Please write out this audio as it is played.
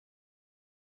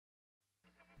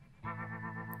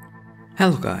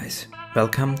Hello guys,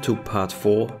 welcome to part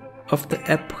 4 of the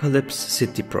Apocalypse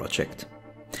City project.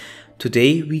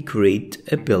 Today we create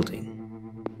a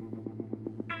building.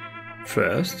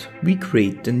 First, we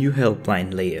create the new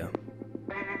helpline layer.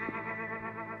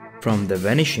 From the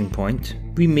vanishing point,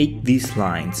 we make these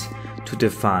lines to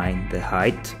define the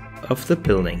height of the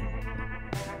building.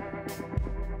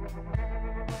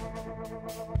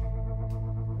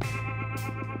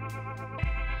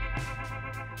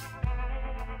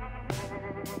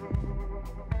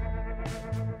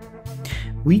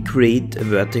 We create a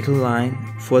vertical line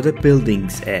for the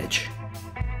building's edge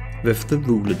with the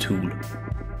ruler tool.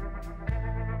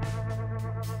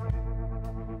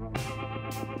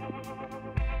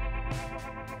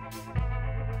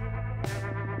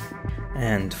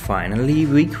 And finally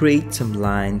we create some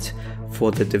lines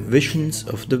for the divisions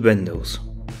of the windows.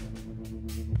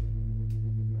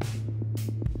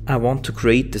 I want to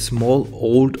create a small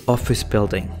old office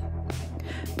building,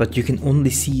 but you can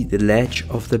only see the ledge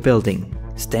of the building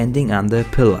standing under a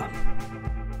pillar.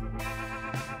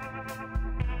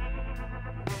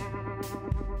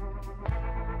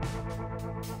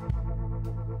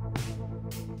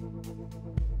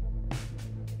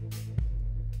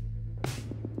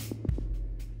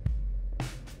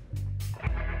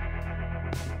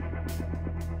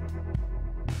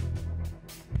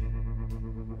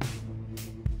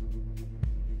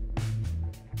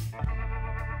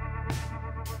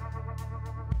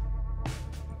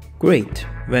 Great,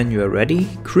 when you are ready,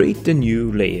 create the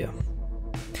new layer.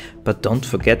 But don't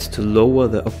forget to lower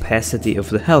the opacity of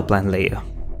the helpline layer.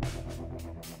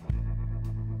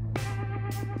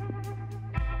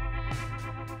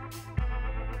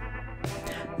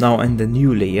 Now in the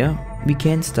new layer, we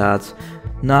can start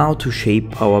now to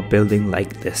shape our building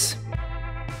like this.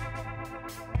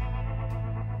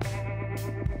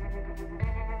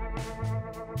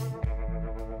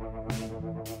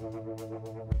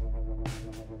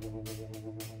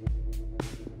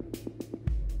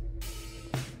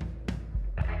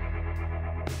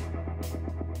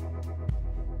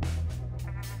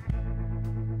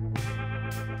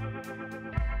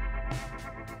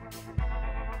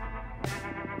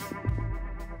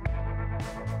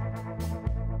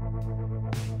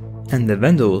 And the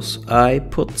windows, I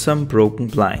put some broken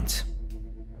blinds.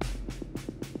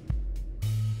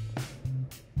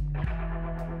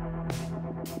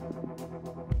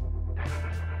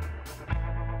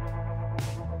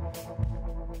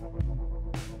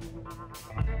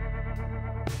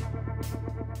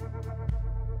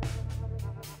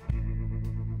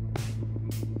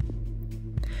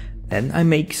 Then I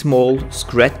make small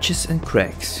scratches and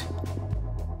cracks.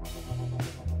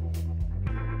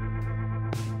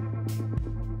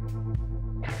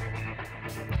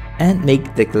 And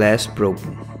make the glass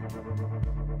broken.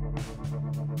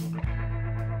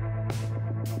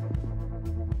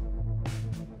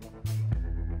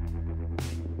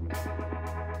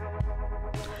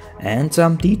 And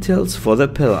some details for the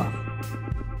pillar.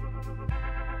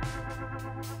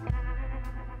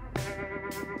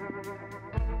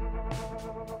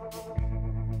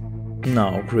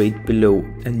 Now create below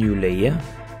a new layer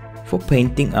for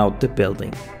painting out the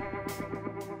building.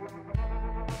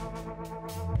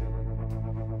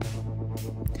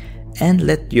 And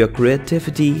let your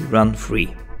creativity run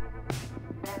free.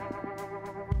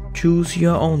 Choose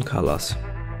your own colors.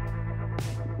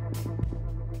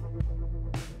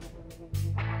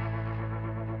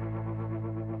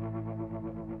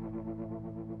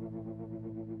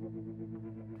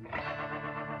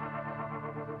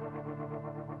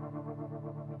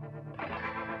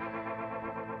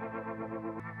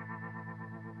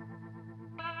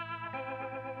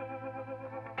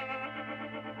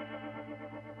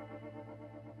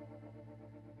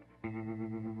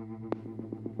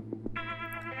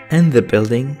 And the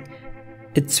building,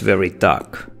 it's very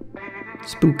dark,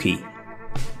 spooky.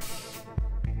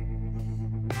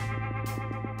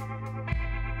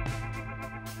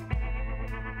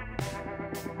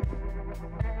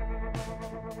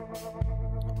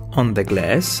 On the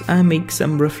glass I make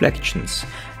some reflections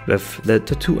with the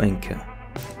tattoo anchor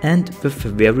and with a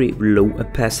very low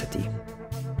opacity.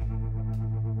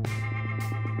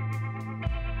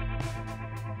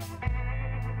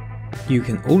 You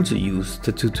can also use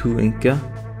the tattoo anchor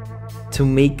to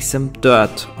make some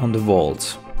dirt on the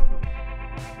walls.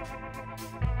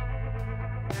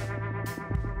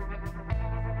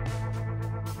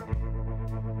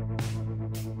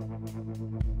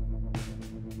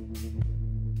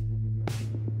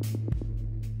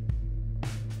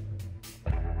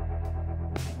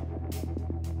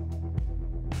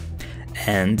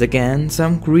 And again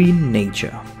some green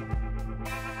nature.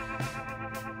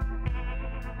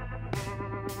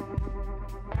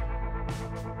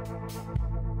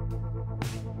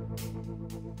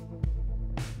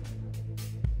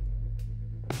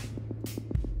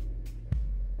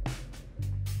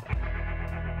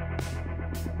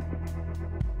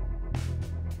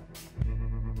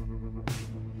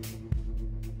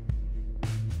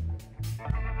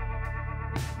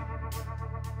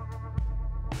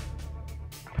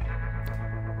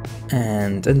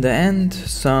 And in the end,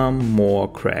 some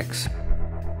more cracks.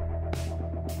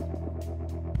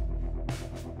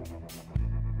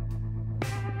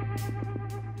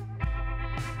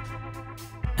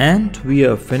 And we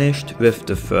are finished with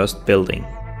the first building.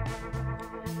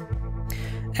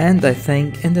 And I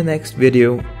think in the next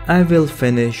video I will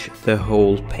finish the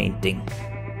whole painting.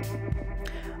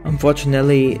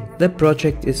 Unfortunately, the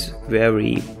project is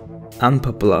very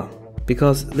unpopular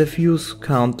because the views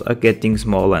count are getting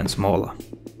smaller and smaller.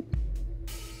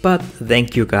 But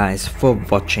thank you guys for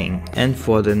watching and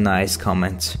for the nice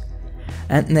comments.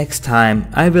 And next time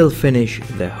I will finish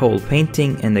the whole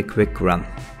painting in a quick run.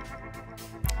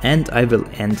 And I will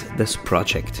end this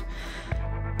project.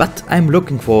 But I'm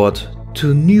looking forward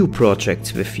to new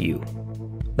projects with you.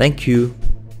 Thank you.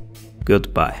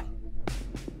 Goodbye.